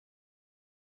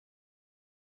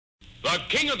the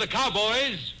king of the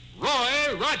cowboys,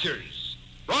 Roy Rogers.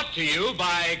 Brought to you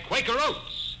by Quaker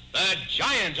Oats, the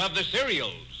giant of the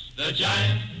cereals. The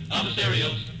giant of the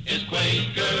cereals is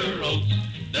Quaker Oats.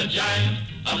 The giant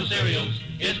of the cereals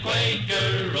is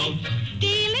Quaker Oats.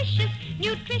 Delicious,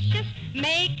 nutritious,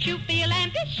 makes you feel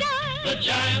ambitious. The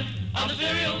giant of the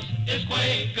cereals is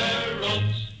Quaker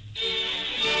Oats.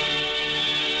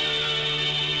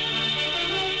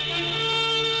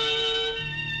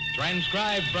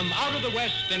 Transcribed from out of the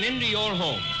West and into your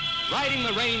home, riding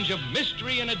the range of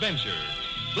mystery and adventure,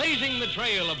 blazing the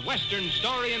trail of Western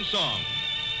story and song.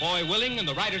 Foy Willing and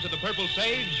the Riders of the Purple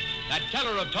Sage, that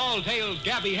teller of tall tales,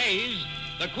 Gabby Hayes,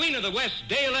 the Queen of the West,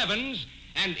 Dale Evans,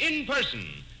 and in person,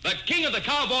 the king of the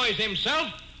cowboys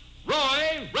himself,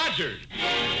 Roy Rogers.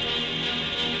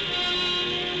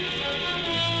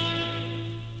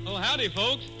 Oh, howdy,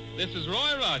 folks. This is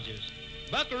Roy Rogers.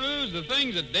 Buckaroos, the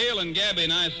things that Dale and Gabby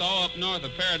and I saw up north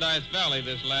of Paradise Valley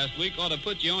this last week ought to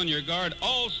put you on your guard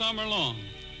all summer long.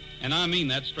 And I mean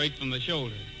that straight from the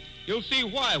shoulder. You'll see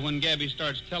why when Gabby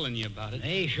starts telling you about it.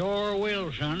 They sure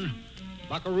will, son.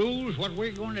 Buckaroos, what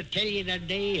we're going to tell you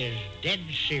today is dead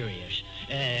serious.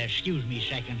 Excuse me a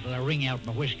second till I wring out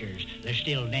my whiskers. They're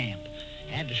still damp.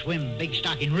 Had to swim Big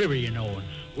Stocking River, you know, and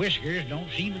whiskers don't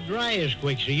seem to dry as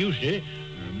quick as they used to.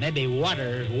 Or maybe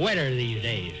water's wetter these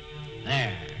days.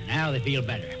 There, now they feel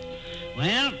better.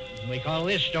 Well, we call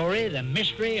this story The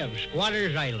Mystery of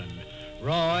Squatter's Island.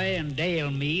 Roy and Dale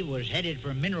and me was headed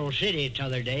for Mineral City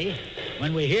t'other day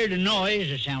when we heard a noise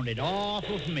that sounded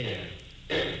awful familiar.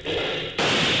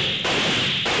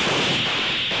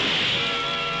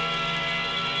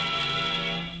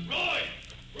 Roy,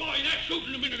 that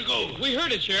shooting a minute ago. We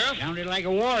heard it, Sheriff. Sounded like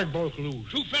a ward broke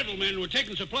loose. Two federal men were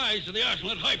taking supplies to the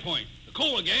arsenal at High Point. The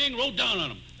Kohler gang rode down on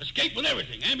them. Escaped with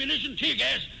everything. Ammunition, tear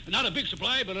gas, and not a big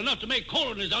supply, but enough to make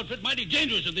Kohler and his outfit mighty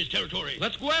dangerous in this territory.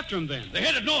 Let's go after them then. They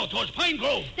headed north towards Pine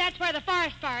Grove. That's where the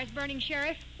forest fire is burning,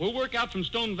 Sheriff. We'll work out from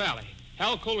Stone Valley.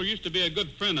 Hal Kohler used to be a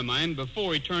good friend of mine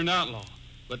before he turned outlaw.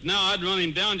 But now I'd run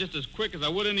him down just as quick as I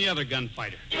would any other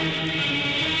gunfighter.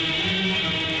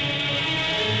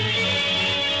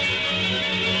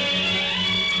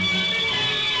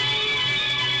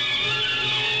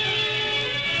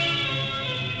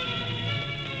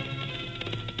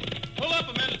 Pull up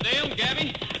a minute, Dale and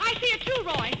Gabby. I see it too,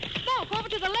 Roy. Smoke over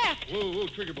to the left. Whoa,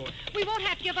 Trigger boy. We won't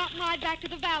have to give up and ride back to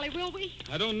the valley, will we?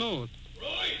 I don't know.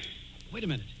 Roy! Wait a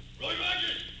minute. Roy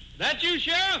Rogers! That you,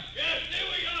 Sheriff? Yes, there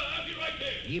we are. I'll be right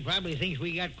there. He probably thinks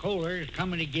we got Kohlers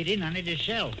coming to get in on it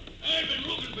himself. I've been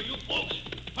looking for you folks.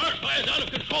 Forest fire's out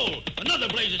of control. Another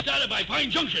blaze is started by Pine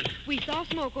Junction. We saw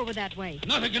smoke over that way.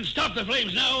 Nothing can stop the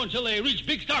flames now until they reach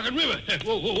Big Stocking River.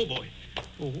 Whoa, boy.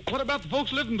 Well, what about the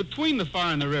folks living between the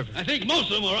fire and the river? I think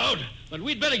most of them are out, but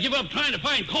we'd better give up trying to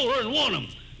find Kohler and warn them.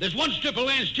 There's one strip of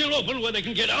land still open where they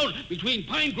can get out between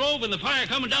Pine Grove and the fire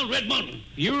coming down Red Mountain.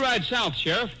 You ride south,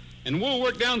 Sheriff, and we'll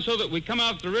work down so that we come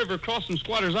out the river crossing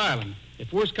Squatter's Island.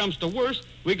 If worse comes to worse,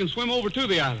 we can swim over to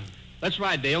the island. Let's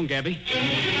ride, Dale and Gabby.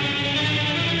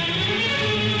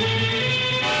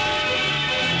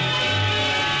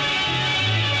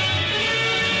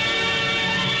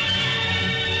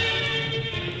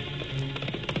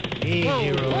 Easy,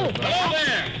 Roy. Hello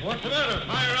there! What's the matter?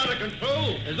 Fire out of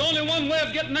control? There's only one way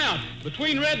of getting out,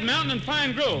 between Red Mountain and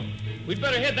Pine Grove. We'd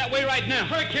better head that way right now.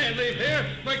 I can't leave here.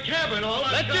 My cabin, all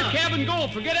I've Let got. your cabin go.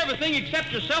 Forget everything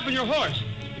except yourself and your horse.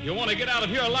 If you want to get out of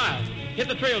here alive, hit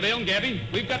the trail, Dale and Gabby.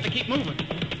 We've got to keep moving.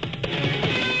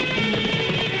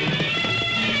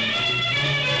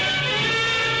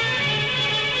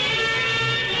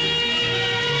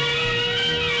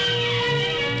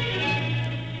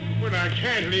 But I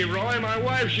can't leave, Roy. My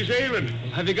wife, she's ailing.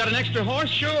 Well, have you got an extra horse?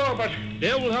 Sure, but...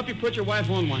 Dale will help you put your wife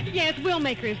on one. Yes, we'll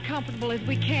make her as comfortable as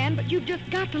we can, but you've just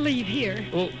got to leave here.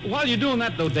 Well, while you're doing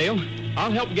that, though, Dale,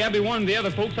 I'll help Gabby warn the other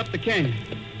folks up the canyon.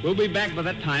 We'll be back by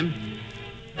that time.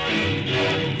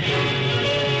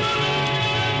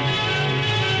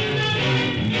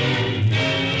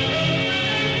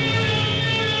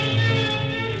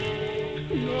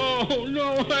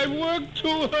 No, I worked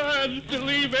too hard to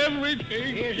leave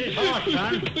everything. Here's his horse,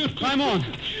 son. Climb on.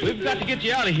 We've got to get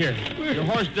you out of here. Your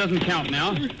horse doesn't count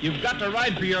now. You've got to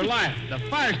ride for your life. The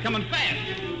fire's coming fast.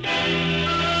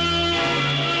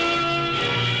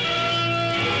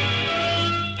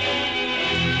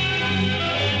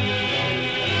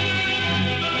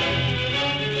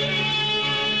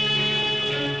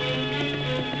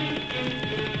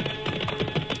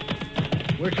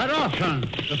 We're cut off, son.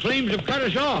 The flames have cut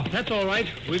us off. That's all right.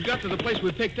 We've got to the place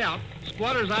we picked out.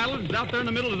 Squatter's Island is out there in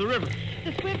the middle of the river.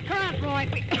 The swift current, Roy.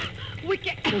 We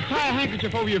can't... Well, tie a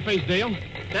handkerchief over your face, Dale.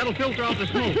 That'll filter out the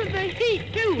smoke. The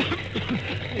heat, too.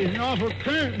 There's an awful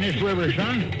current in this river,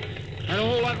 son. I'd a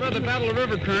whole lot rather battle a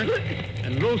river current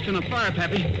than roast in a fire,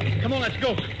 Pappy. Come on, let's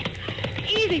go.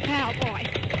 Easy, pal, boy.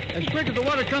 As quick as the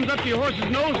water comes up to your horse's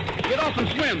nose, get off and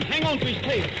swim. Hang on to his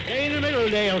tail. Stay in the middle,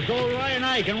 Dale, so Roy and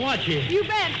I can watch you. You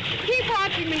bet. Keep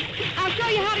watching me. I'll show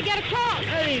you how to get across.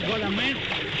 That ain't what I meant.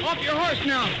 Off your horse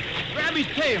now. Grab his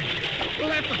tail. We'll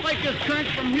have to fight this current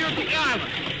from here to the island.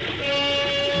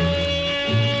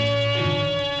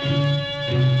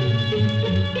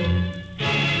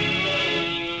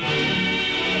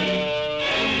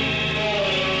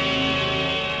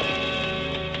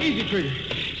 Easy, Trigger.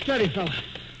 Steady, fella.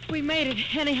 We made it,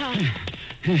 anyhow.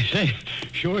 Say,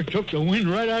 sure took the wind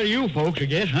right out of you folks, I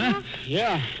guess, huh?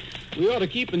 Yeah. We ought to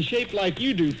keep in shape like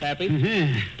you do, Pappy.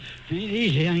 Ain't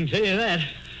easy, I can tell you that.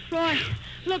 Roy,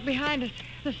 look behind us.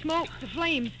 The smoke, the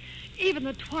flames, even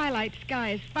the twilight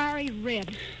sky is fiery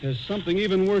red. There's something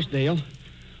even worse, Dale.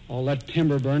 All that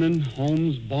timber burning,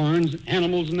 homes, barns,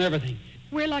 animals, and everything.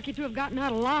 We're lucky to have gotten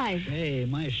out alive. Hey,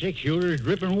 my six-shooter's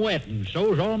dripping wet, and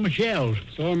so's all my shells.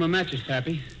 So are my matches,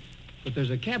 Pappy. But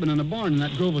there's a cabin and a barn in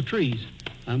that grove of trees.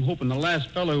 I'm hoping the last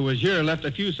fellow who was here left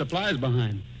a few supplies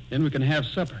behind. Then we can have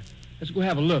supper. Let's go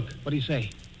have a look. What do you say?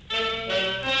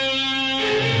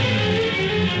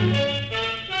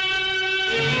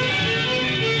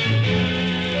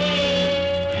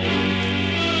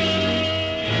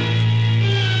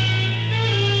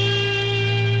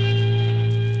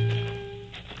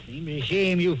 Seems a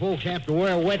shame you folks have to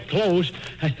wear wet clothes.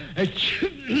 Of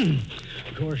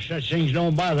course, such things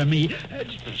don't bother me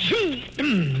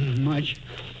much.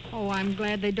 Oh, I'm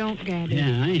glad they don't, Gabby.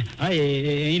 Yeah, I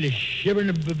ain't a shivering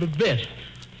a bit.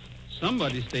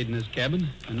 Somebody stayed in this cabin,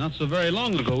 and not so very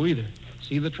long ago either.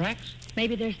 See the tracks?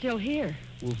 Maybe they're still here.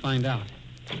 We'll find out.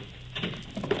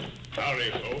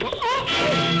 Howdy, folks.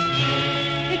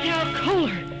 It's our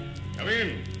Kohler. Come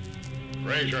in.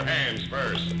 Raise your hands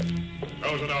first.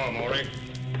 Close the door, Maury.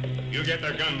 You get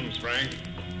their guns, Frank.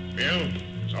 Bill,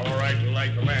 it's all right to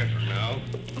light the lantern now.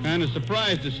 Kind of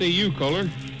surprised to see you, Kohler.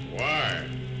 Why?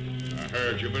 I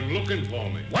heard you've been looking for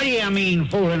me. What do you mean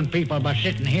fooling people by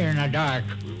sitting here in the dark?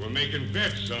 We were making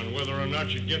bets on whether or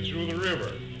not you'd get through the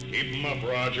river. Keep 'em up,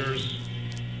 Rogers.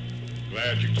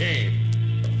 Glad you came.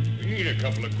 We need a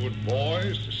couple of good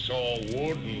boys to saw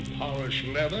wood and polish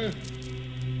leather.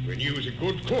 We can use a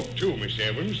good cook, too, Miss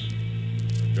Evans.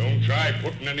 Don't try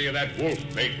putting any of that wolf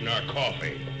bait in our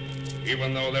coffee,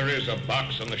 even though there is a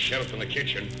box on the shelf in the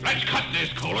kitchen. Let's cut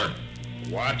this, Kohler.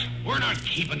 What? We're not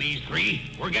keeping these three.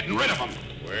 We're getting rid of them.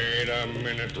 Wait a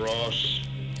minute, Ross.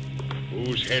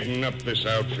 Who's heading up this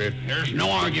outfit? There's no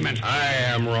argument. I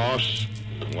am, Ross.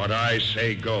 What I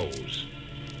say goes.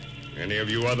 Any of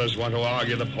you others want to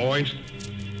argue the point?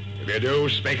 If you do,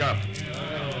 speak up.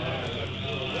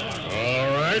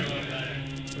 All right.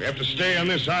 We have to stay on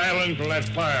this island till that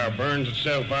fire burns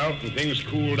itself out and things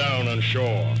cool down on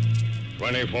shore.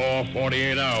 24,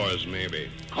 48 hours, maybe.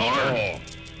 Kohler. Oh,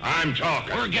 I'm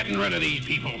talking. We're getting rid of these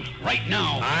people. Right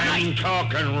now. I'm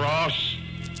talking, Ross.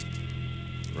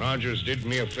 Rogers did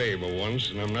me a favor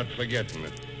once, and I'm not forgetting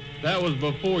it. That was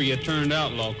before you turned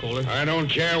outlaw, Kohler. I don't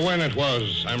care when it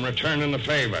was. I'm returning the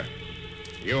favor.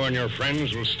 You and your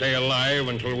friends will stay alive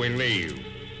until we leave.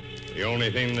 The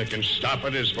only thing that can stop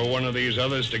it is for one of these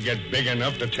others to get big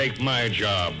enough to take my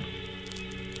job.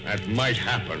 That might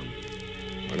happen,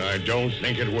 but I don't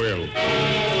think it will.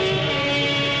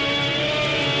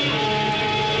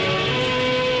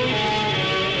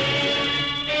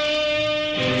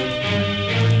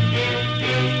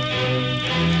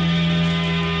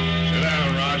 Sit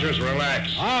down, Rogers.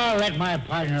 Relax. I'll let my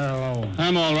partner alone.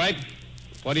 I'm all right.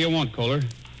 What do you want, Kohler?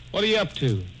 What are you up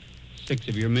to? 6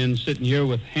 of your men sitting here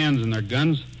with hands in their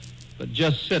guns, but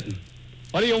just sitting.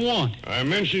 What do you want? I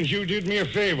mentioned you did me a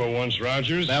favor once,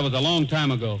 Rogers. That was a long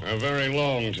time ago. A very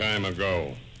long time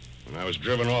ago. When I was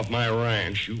driven off my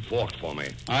ranch, you fought for me.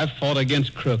 I fought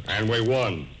against crooks. And we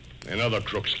won. Then other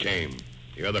crooks came.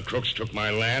 The other crooks took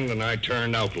my land, and I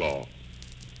turned outlaw.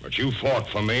 But you fought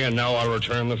for me, and now I'll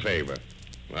return the favor.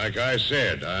 Like I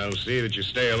said, I'll see that you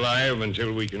stay alive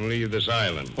until we can leave this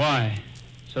island. Why?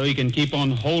 So you can keep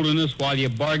on holding us while you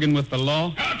bargain with the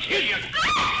law? I'll kill you.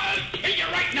 I'll kill you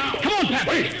right now. Come on, Pat.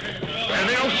 Wait!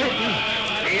 There's no shooting.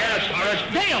 He asked for it.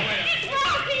 Dale!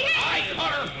 I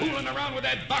caught her fooling around with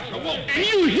that box of wolf. And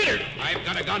you hit her. I've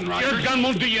got a gun, Roger. Your gun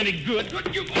won't do you any good. You...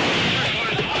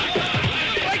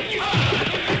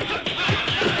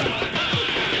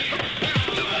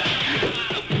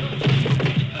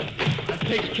 That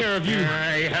takes care of you.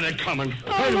 I had it coming.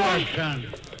 Good work, son.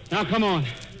 Now, come on.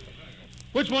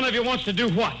 Which one of you wants to do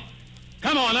what?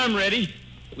 Come on, I'm ready.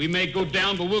 We may go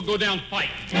down, but we'll go down fight.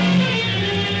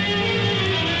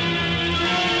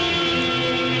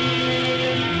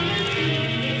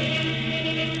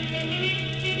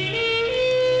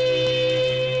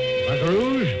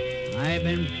 Buckaroos, I've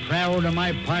been proud of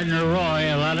my partner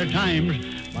Roy a lot of times,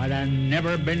 but I've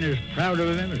never been as proud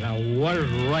of him as I was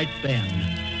right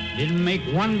then. Didn't make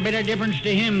one bit of difference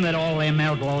to him that all them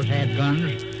outlaws had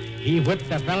guns. He whipped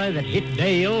the fella that hit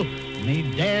Dale, and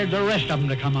he dared the rest of them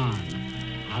to come on.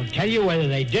 I'll tell you whether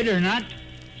they did or not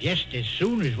just as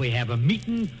soon as we have a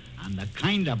meeting on the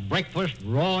kind of breakfast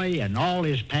Roy and all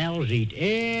his pals eat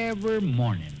every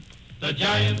morning. The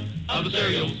giant of the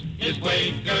cereals is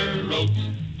Quaker Oats.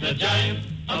 The giant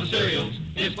of the cereals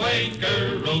is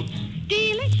Quaker Oats.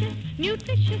 Delicious,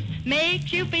 nutritious,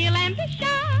 makes you feel ambitious.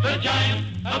 The giant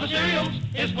of the cereals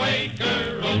is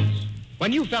Quaker Oats.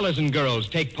 When you fellas and girls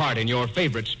take part in your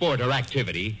favorite sport or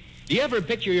activity, do you ever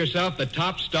picture yourself the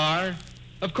top star?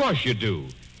 Of course you do.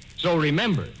 So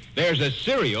remember, there's a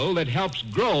cereal that helps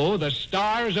grow the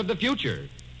stars of the future.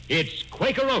 It's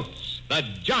Quaker Oats, the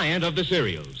giant of the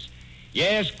cereals.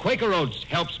 Yes, Quaker Oats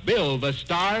helps build the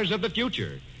stars of the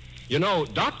future. You know,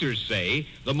 doctors say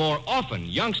the more often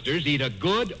youngsters eat a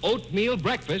good oatmeal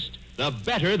breakfast, the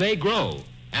better they grow.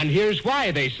 And here's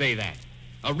why they say that.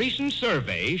 A recent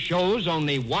survey shows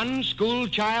only one school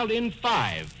child in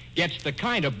 5 gets the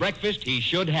kind of breakfast he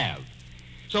should have.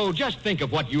 So just think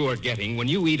of what you're getting when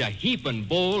you eat a heaping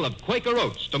bowl of Quaker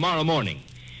Oats tomorrow morning.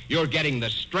 You're getting the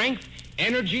strength,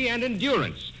 energy, and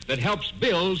endurance that helps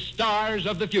build stars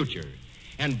of the future.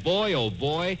 And boy, oh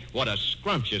boy, what a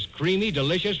scrumptious, creamy,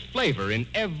 delicious flavor in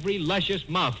every luscious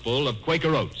mouthful of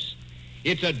Quaker Oats.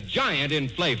 It's a giant in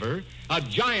flavor, a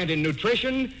giant in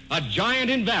nutrition, a giant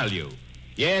in value.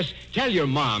 Yes, tell your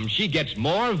mom she gets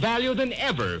more value than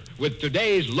ever with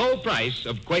today's low price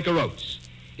of Quaker Oats.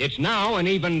 It's now an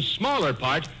even smaller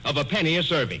part of a penny a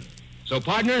serving. So,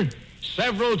 partner,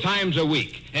 several times a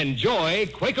week, enjoy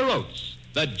Quaker Oats,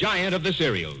 the giant of the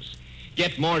cereals.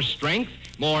 Get more strength,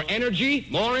 more energy,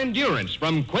 more endurance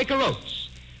from Quaker Oats,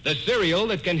 the cereal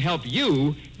that can help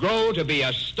you grow to be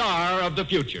a star of the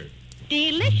future.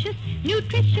 Delicious,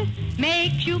 nutritious,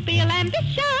 makes you feel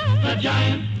ambitious. The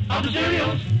giant of the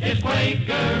cereals is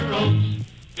Quaker Oats.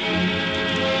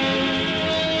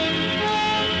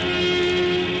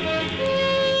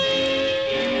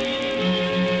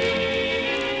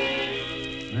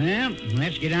 Well,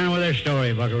 let's get on with our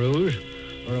story, Buckaroos.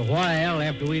 For a while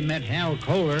after we met Hal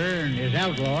Kohler and his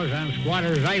outlaws on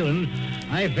Squatter's Island,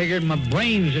 I figured my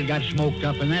brains had got smoked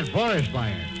up in that forest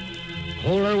fire.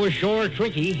 Kohler was sure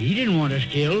tricky. He didn't want us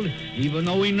killed, even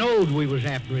though he knowed we was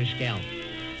after his scalp.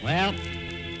 Well,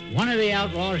 one of the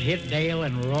outlaws hit Dale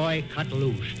and Roy cut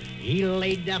loose. He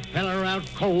laid the feller out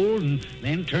cold and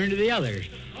then turned to the others.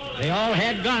 They all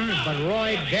had guns, but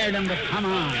Roy dared them to come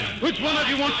on. Which one of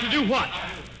you wants to do what?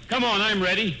 Come on, I'm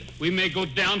ready. We may go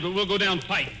down, but we'll go down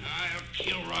fighting. I'll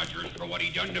kill Rogers for what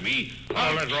he done to me.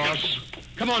 Hold it, Ross.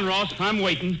 Come on, Ross. I'm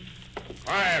waiting.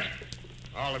 Quiet.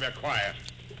 All of you quiet.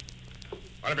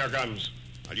 What of your guns?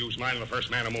 I'll use mine on the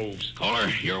first man who moves. Kohler,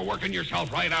 you're working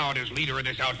yourself right out as leader of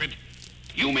this outfit.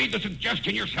 You made the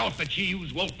suggestion yourself that she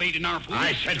use wolf bait in our food.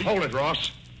 I said hold it,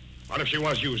 Ross. What if she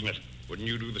was using it? Wouldn't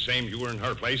you do the same if you were in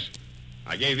her place?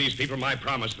 I gave these people my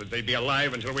promise that they'd be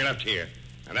alive until we left here.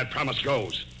 And that promise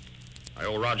goes. I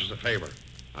owe Rogers a favor.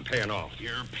 I'm paying off.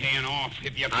 You're paying off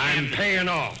if you can. I'm paying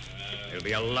off. He'll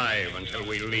be alive until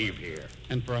we leave here.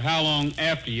 And for how long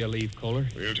after you leave, Kohler?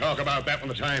 We'll talk about that when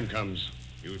the time comes.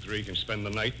 You three can spend the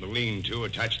night in the lean-to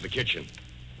attached to the kitchen.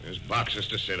 There's boxes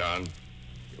to sit on.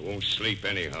 You won't sleep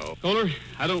anyhow. Kohler,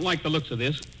 I don't like the looks of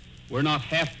this. We're not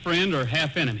half friend or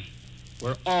half enemy.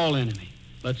 We're all enemy.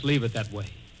 Let's leave it that way.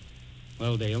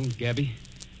 Well, Dale, Gabby,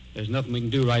 there's nothing we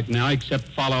can do right now except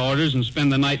follow orders and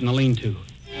spend the night in the lean-to.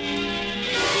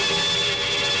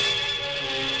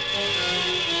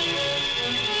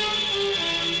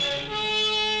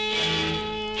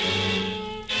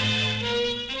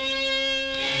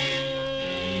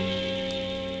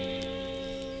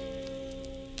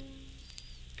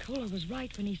 Kohler was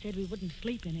right when he said we wouldn't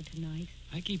sleep in it tonight.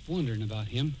 I keep wondering about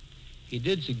him. He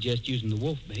did suggest using the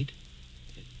wolf bait.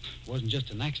 It wasn't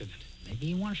just an accident. Maybe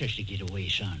he wants us to get away,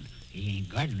 son. He ain't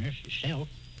guarding us himself.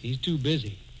 He's too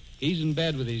busy. He's in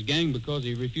bad with his gang because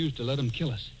he refused to let them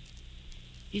kill us.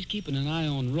 He's keeping an eye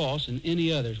on Ross and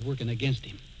any others working against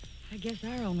him. I guess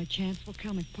our only chance will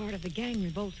come if part of the gang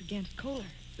revolts against Kohler.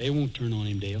 They won't turn on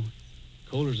him, Dale.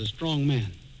 Kohler's a strong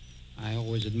man. I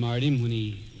always admired him when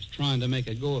he was trying to make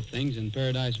a go of things in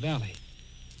Paradise Valley.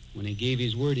 When he gave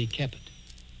his word, he kept it.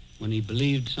 When he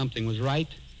believed something was right,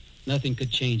 nothing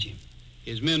could change him.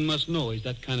 His men must know he's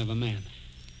that kind of a man.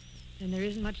 Then there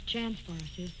isn't much chance for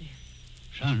us, is there?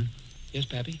 Son, Yes,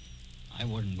 Pappy? I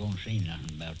wasn't going to say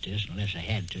nothing about this unless I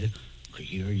had to, 'cause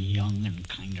you're young and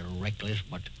kind of reckless,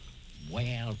 but,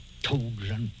 well, toads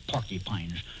and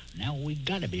porcupines. Now we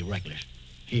got to be reckless.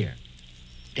 Here,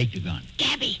 take your gun.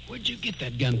 Gabby! Where'd you get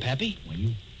that gun, Pappy? When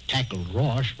you tackled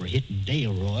Ross for hitting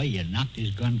Dale Roy, you knocked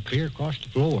his gun clear across the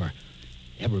floor.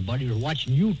 Everybody was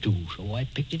watching you two, so I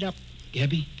picked it up.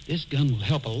 Gabby, this gun will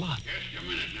help a lot. Just a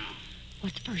minute now.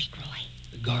 What's first, Roy?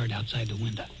 The guard outside the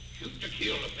window. Shoot to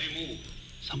kill if they move.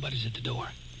 Somebody's at the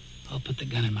door. I'll put the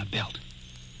gun in my belt.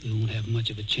 We won't have much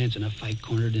of a chance in a fight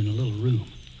cornered in a little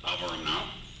room. Cover them now.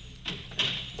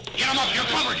 Get them up. You're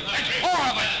covered. There's 4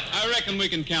 of us. I reckon we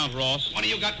can count, Ross. One of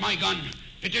you got my gun.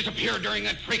 It disappeared during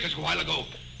that fracas a while ago.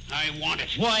 I want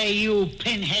it. Why, you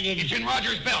pinheaded... It's in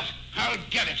Rogers' belt. I'll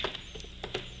get it.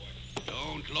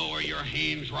 Don't lower your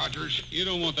hands, Rogers. You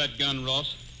don't want that gun,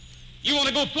 Ross. You want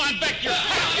to go flying back to your...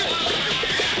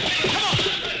 Come on!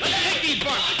 Let's take these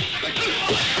bunks.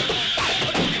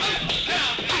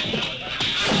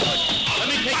 Let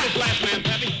me take this last man,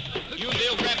 Pappy. You and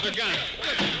Dale grab their guns.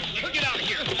 Get out of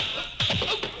here.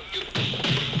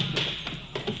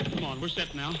 Come on, we're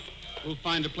set now. We'll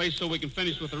find a place so we can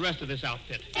finish with the rest of this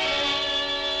outfit.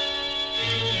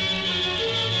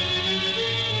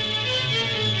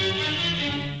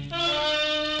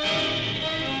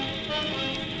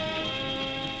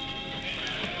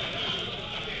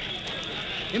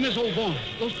 In this old barn.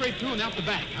 Go straight through and out the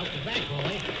back. Out the back,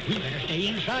 Roy. We better stay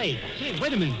inside. Say,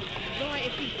 wait a minute. Roy,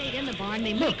 if we stayed in the barn,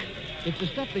 they Look, it's the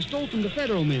stuff they stole from the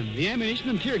federal men, the ammunition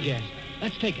and tear gas.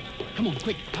 Let's take it. Come on,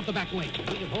 quick, out the back way.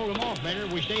 We can hold them off better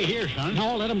if we stay here, son.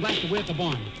 No, let them blast away at the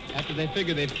barn. After they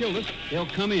figure they've killed us, they'll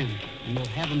come in, and we'll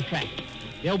have them tracked.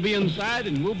 They'll be inside,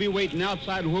 and we'll be waiting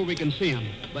outside where we can see them,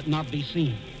 but not be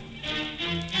seen.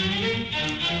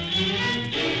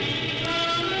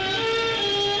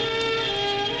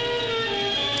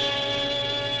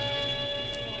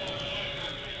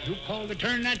 You called the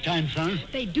turn that time, son.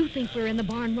 They do think we're in the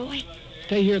barn, Roy.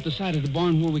 Stay here at the side of the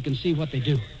barn where we can see what they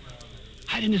do.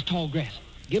 Hide in this tall grass.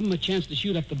 Give them a chance to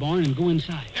shoot up the barn and go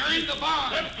inside. They're in the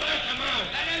barn. Let's blast them out.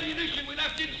 That ammunition we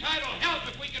left inside will help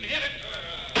if we can hit it.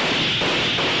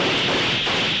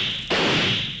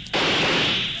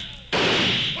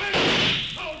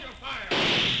 Hold your fire.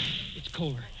 It's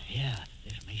Kohler. Yeah,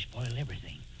 this may spoil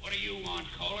everything. What do you want,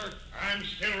 Kohler? I'm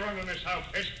still running this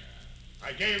outfit.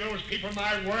 I gave those people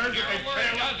my word Your that they word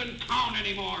failed. doesn't count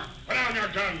anymore. Put down your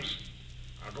guns.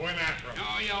 I'll go in after them.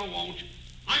 No, you won't.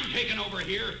 I'm taking over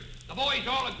here. The boys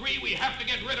all agree we have to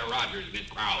get rid of Rogers and his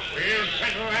crowd. We'll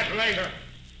settle that later.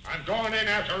 I'm going in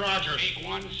after Rogers. Take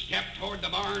one step toward the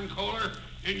barn, Kohler,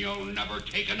 and you'll never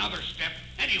take another step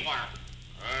anywhere.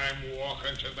 I'm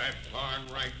walking to that barn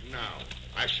right now.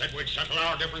 I said we'd settle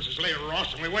our differences later,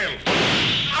 Ross, and we will.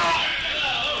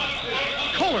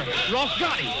 Kohler! Ross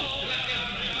got him!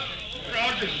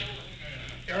 Rogers,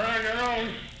 you're on your own.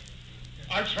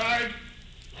 I tried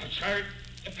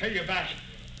to pay you back.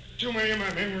 Too many of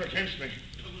my men were against me.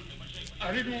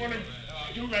 I didn't want to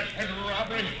do that federal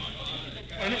robbery.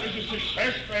 When it was a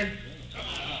success,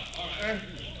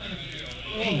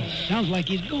 Hey, sounds like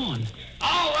he's gone.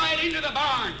 All right, into the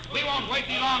barn. We won't wait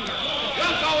any longer.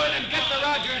 We'll go in and get the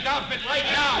Rogers outfit right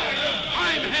now.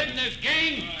 I'm heading this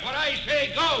gang. What I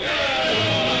say, go.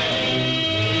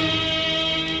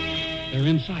 They're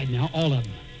inside now, all of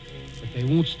them. But they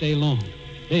won't stay long.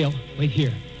 Dale, wait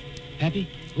here. Pappy,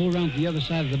 go around to the other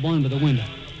side of the barn by the window.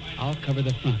 I'll cover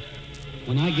the front.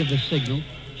 When I give the signal,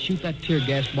 shoot that tear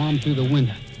gas bomb through the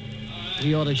window.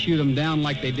 We ought to shoot them down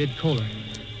like they did Kohler.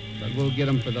 But we'll get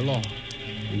them for the law.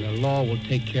 And the law will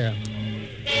take care of them.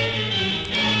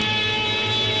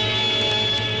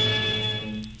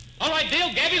 All right,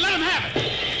 Dale, Gabby, let him have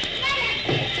it.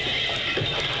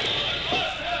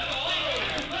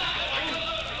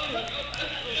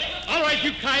 All right,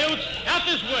 you coyotes, out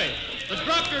this way. But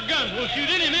drop your guns. We'll shoot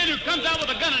any man who comes out with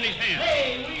a gun in his hand.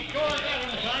 Hey, we sure got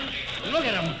him, son. Look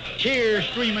at them. Tears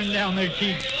streaming down their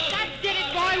cheeks. That did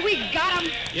it, Roy. We got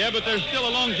him. Yeah, but there's still a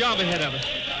long job ahead of us.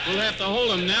 We'll have to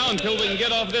hold them now until we can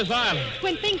get off this island.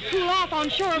 When things cool off on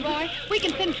shore, Roy, we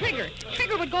can send Trigger.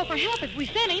 Trigger would go for help if we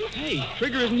sent him. Hey,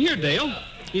 Trigger isn't here, Dale.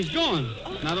 He's gone.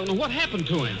 And I don't know what happened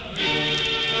to him.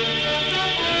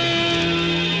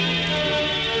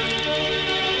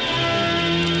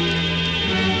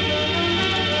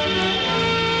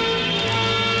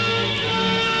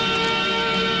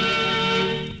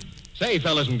 Say,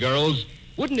 fellas and girls,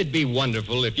 wouldn't it be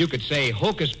wonderful if you could say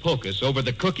hocus pocus over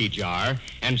the cookie jar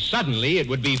and suddenly it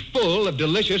would be full of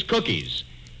delicious cookies?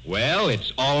 Well,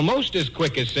 it's almost as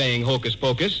quick as saying hocus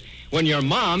pocus when your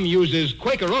mom uses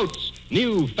Quaker Oats'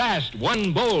 new fast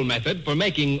one-bowl method for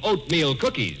making oatmeal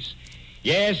cookies.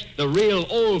 Yes, the real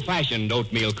old-fashioned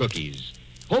oatmeal cookies.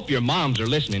 Hope your moms are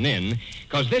listening in,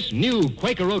 because this new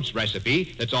Quaker Oats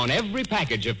recipe that's on every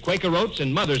package of Quaker Oats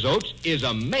and Mother's Oats is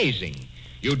amazing.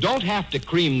 You don't have to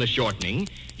cream the shortening.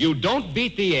 You don't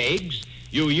beat the eggs.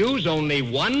 You use only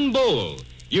one bowl.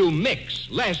 You mix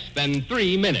less than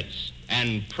 3 minutes.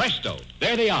 And presto,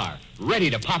 there they are, ready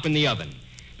to pop in the oven.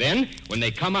 Then, when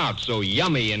they come out so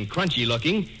yummy and crunchy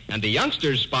looking, and the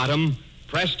youngsters spot them,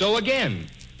 presto again.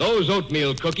 Those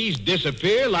oatmeal cookies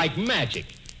disappear like magic.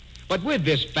 But with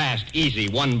this fast, easy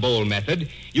one-bowl method,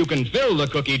 you can fill the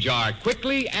cookie jar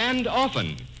quickly and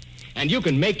often. And you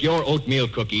can make your oatmeal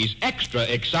cookies extra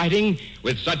exciting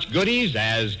with such goodies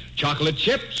as chocolate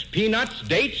chips, peanuts,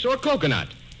 dates, or coconut.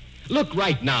 Look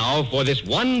right now for this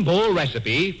one-bowl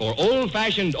recipe for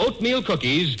old-fashioned oatmeal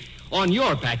cookies on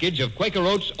your package of Quaker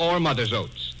Oats or Mother's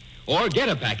Oats. Or get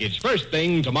a package first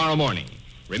thing tomorrow morning.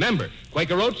 Remember,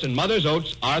 Quaker Oats and Mother's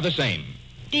Oats are the same.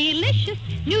 Delicious,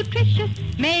 nutritious,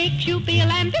 makes you feel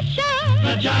ambitious.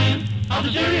 The giant of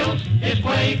the cereals is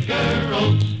Quaker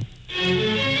Oats.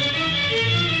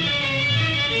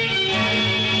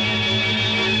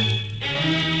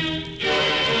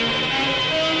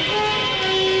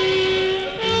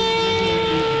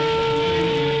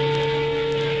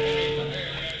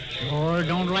 Sure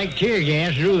don't like tear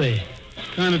gas, do they?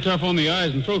 Kind of tough on the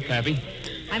eyes and throat, Pappy.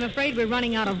 I'm afraid we're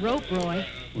running out of rope, Roy.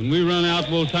 When we run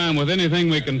out, we'll tie 'em with anything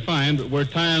we can find, but we're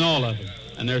tying all of them.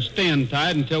 And they're staying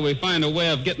tied until we find a way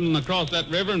of getting them across that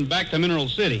river and back to Mineral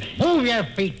City. Move your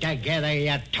feet together,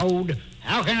 you toad.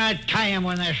 How can I tie 'em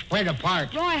when they're spread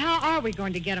apart? Roy, how are we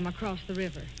going to get them across the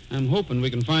river? I'm hoping we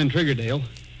can find Triggerdale.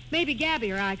 Maybe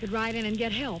Gabby or I could ride in and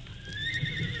get help.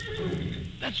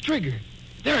 That's Trigger.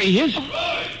 There he is.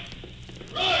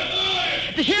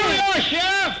 Here we are,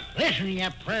 Sheriff! Listen, you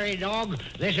prairie dog.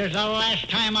 This is the last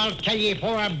time I'll tell you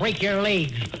before I break your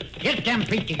legs. Get them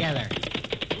feet together.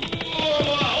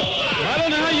 I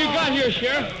don't know how you got here,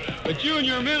 Sheriff, but you and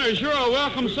your men are sure a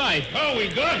welcome sight. How we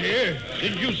got here?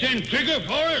 Didn't you send Trigger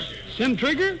for us? Send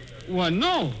Trigger? Why,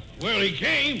 no. Well, he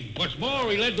came. What's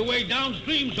more, he led the way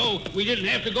downstream so we didn't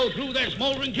have to go through that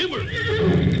smoldering timber.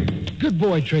 Good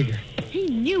boy, Trigger. He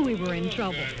knew we were in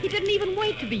trouble. He didn't even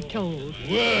wait to be told.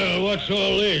 Well, what's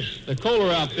all this? The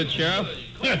Kohler outfit, Sheriff.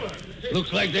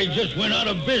 Looks like they just went out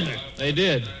of business. They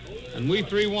did. And we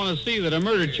three want to see that a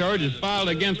murder charge is filed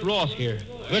against Ross here.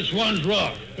 Which one's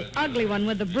Ross? The ugly one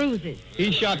with the bruises.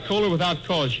 He shot Kohler without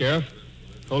cause, Sheriff.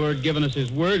 Kohler had given us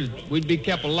his word that we'd be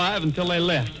kept alive until they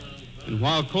left. And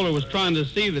while Kohler was trying to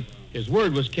see that his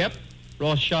word was kept,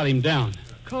 Ross shot him down.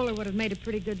 Kohler would have made a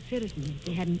pretty good citizen if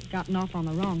he hadn't gotten off on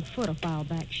the wrong foot a while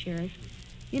back, Sheriff.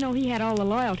 You know, he had all the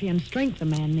loyalty and strength a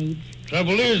man needs.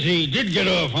 Trouble is, he did get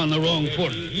off on the wrong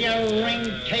foot. You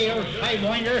ring-tailed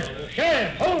sidewinder.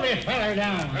 Sheriff, hold this feller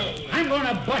down. I'm going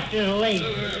to bust his leg.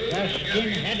 The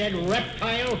skin-headed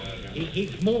reptile. He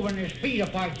keeps moving his feet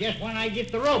apart just when I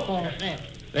get the rope all set.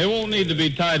 They won't need to be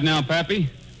tied now, Pappy.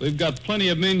 We've got plenty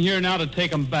of men here now to take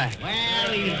them back.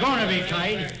 Well, he's going to be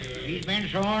tied. He's been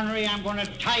so ornery, I'm going to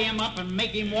tie him up and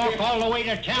make him walk all the way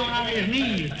to town on his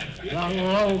knees. The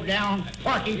low-down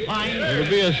porcupine. It'll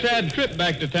be a sad trip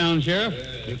back to town, Sheriff.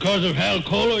 Because of Hal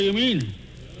Kohler, you mean?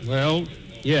 Well,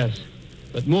 yes,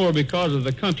 but more because of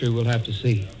the country we'll have to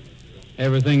see.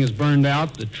 Everything is burned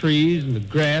out, the trees and the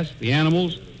grass, the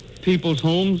animals, people's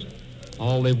homes,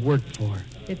 all they've worked for.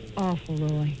 It's awful,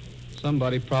 Roy.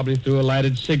 Somebody probably threw a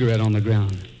lighted cigarette on the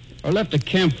ground or left a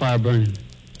campfire burning.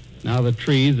 Now the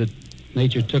trees that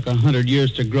nature took 100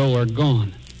 years to grow are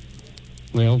gone.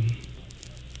 Well,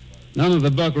 none of the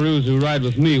buckaroos who ride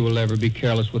with me will ever be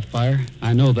careless with fire.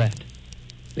 I know that.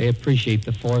 They appreciate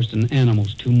the forest and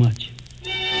animals too much.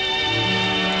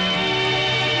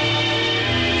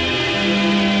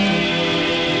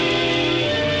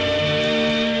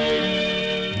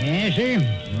 Yes, sir.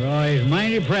 Roy's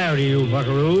mighty proud of you,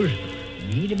 buckaroos.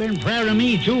 He'd have been proud of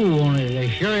me, too, only the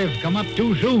sheriff come up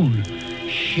too soon.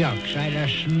 Shucks, I'd have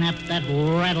snapped that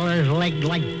rattler's leg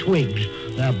like twigs.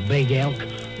 The big elk,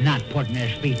 not putting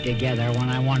his feet together when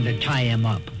I wanted to tie him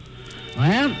up.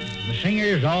 Well, the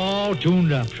singer's all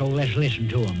tuned up, so let's listen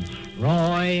to 'em.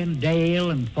 Roy and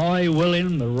Dale and Foy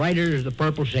William, the writers of the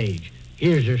Purple Sage.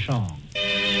 Here's their song.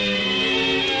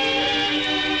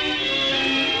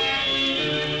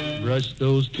 Brush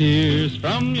those tears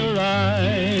from your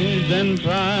eyes and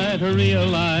try to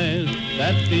realize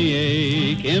that the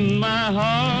ache in my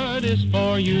heart is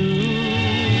for you.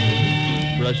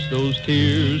 Brush those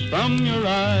tears from your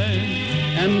eyes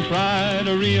and try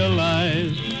to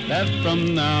realize that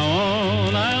from now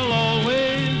on I'll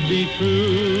always be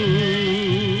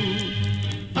true.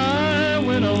 I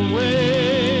went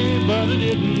away, but it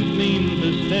didn't mean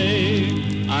to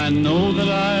stay. I know that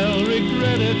I'll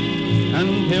regret it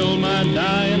until my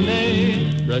dying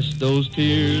day. Brush those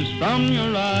tears from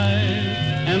your eyes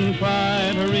and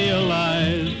try to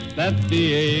realize that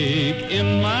the ache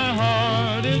in my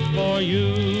heart is for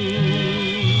you.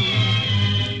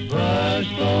 Brush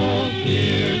those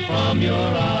tears from your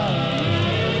eyes.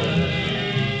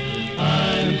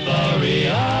 I'm sorry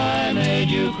I made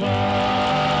you cry.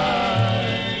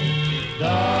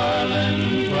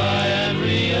 Darling, try and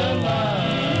realize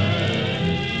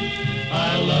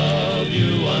I love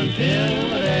you until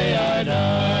the day I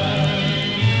die.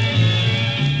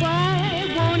 Why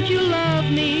won't you love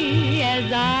me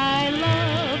as I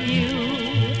love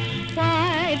you?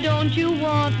 Why don't you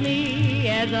want me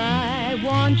as I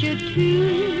want you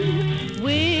to?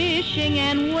 Wishing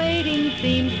and waiting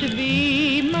seems to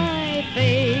be my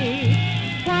fate.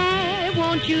 Why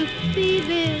won't you see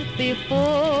this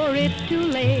before it's too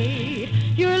late?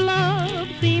 Your love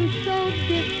seems so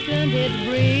distant, it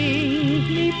brings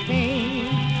me pain.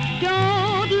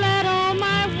 Don't let all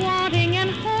my wanting and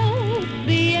hope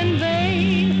be in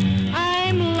vain.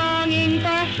 I'm longing for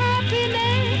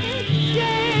happiness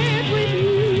shared with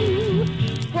you.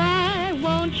 Why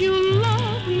won't you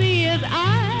love me as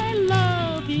I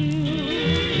love you?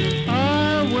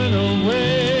 I went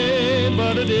away,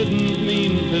 but it didn't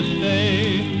mean to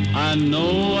stay. I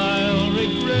know I'll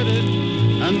regret it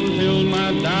until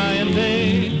my dying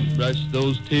day. Brush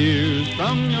those tears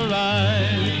from your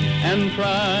eyes and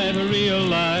try to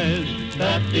realize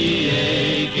that the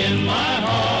ache in my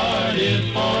heart is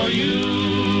for you.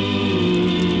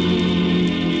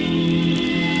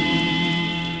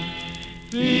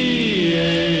 The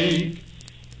ache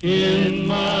in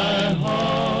my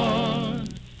heart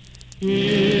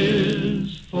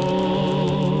is for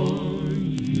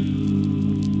you.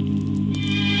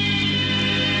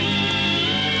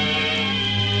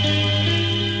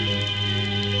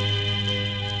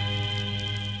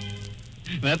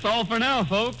 That's all for now,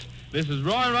 folks. This is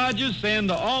Roy Rogers saying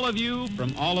to all of you,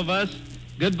 from all of us,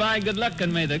 goodbye, good luck,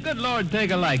 and may the good Lord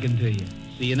take a liking to you.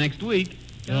 See you next week.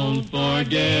 Don't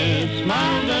forget,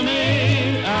 smile to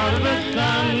me out of the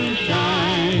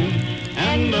sunshine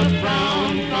and the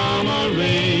frown from a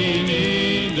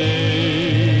rainy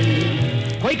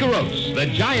day. Quaker Oats, the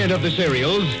giant of the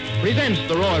cereals, presents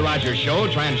the Roy Rogers Show,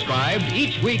 transcribed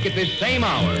each week at this same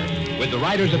hour, with the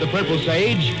writers of The Purple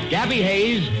Sage, Gabby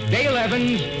Hayes, Dale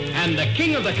Evans, and the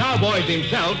king of the cowboys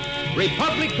himself,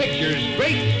 Republic Pictures'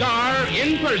 great star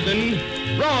in person,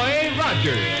 Roy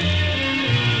Rogers.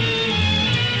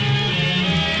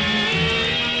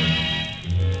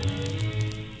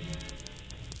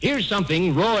 Here's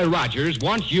something Roy Rogers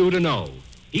wants you to know.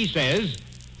 He says,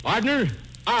 partner,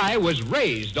 I was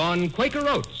raised on Quaker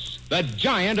Oats, the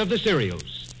giant of the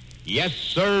cereals. Yes,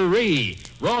 sirree.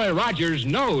 Roy Rogers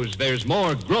knows there's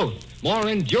more growth, more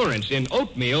endurance in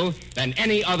oatmeal than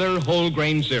any other whole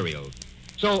grain cereal.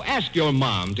 So ask your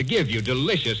mom to give you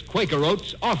delicious Quaker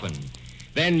Oats often.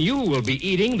 Then you will be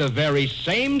eating the very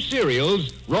same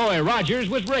cereals Roy Rogers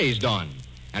was raised on.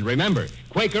 And remember,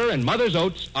 Quaker and Mother's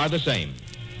Oats are the same.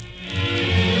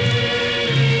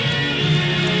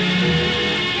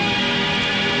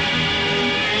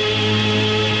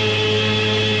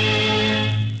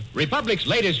 Republic's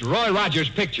latest Roy Rogers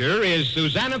picture is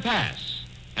Susanna Pass,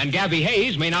 and Gabby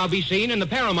Hayes may now be seen in the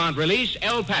Paramount release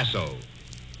El Paso.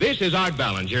 This is Art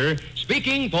Ballinger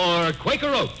speaking for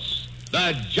Quaker Oats,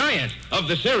 the giant of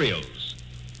the cereals.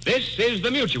 This is the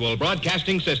Mutual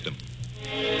Broadcasting System.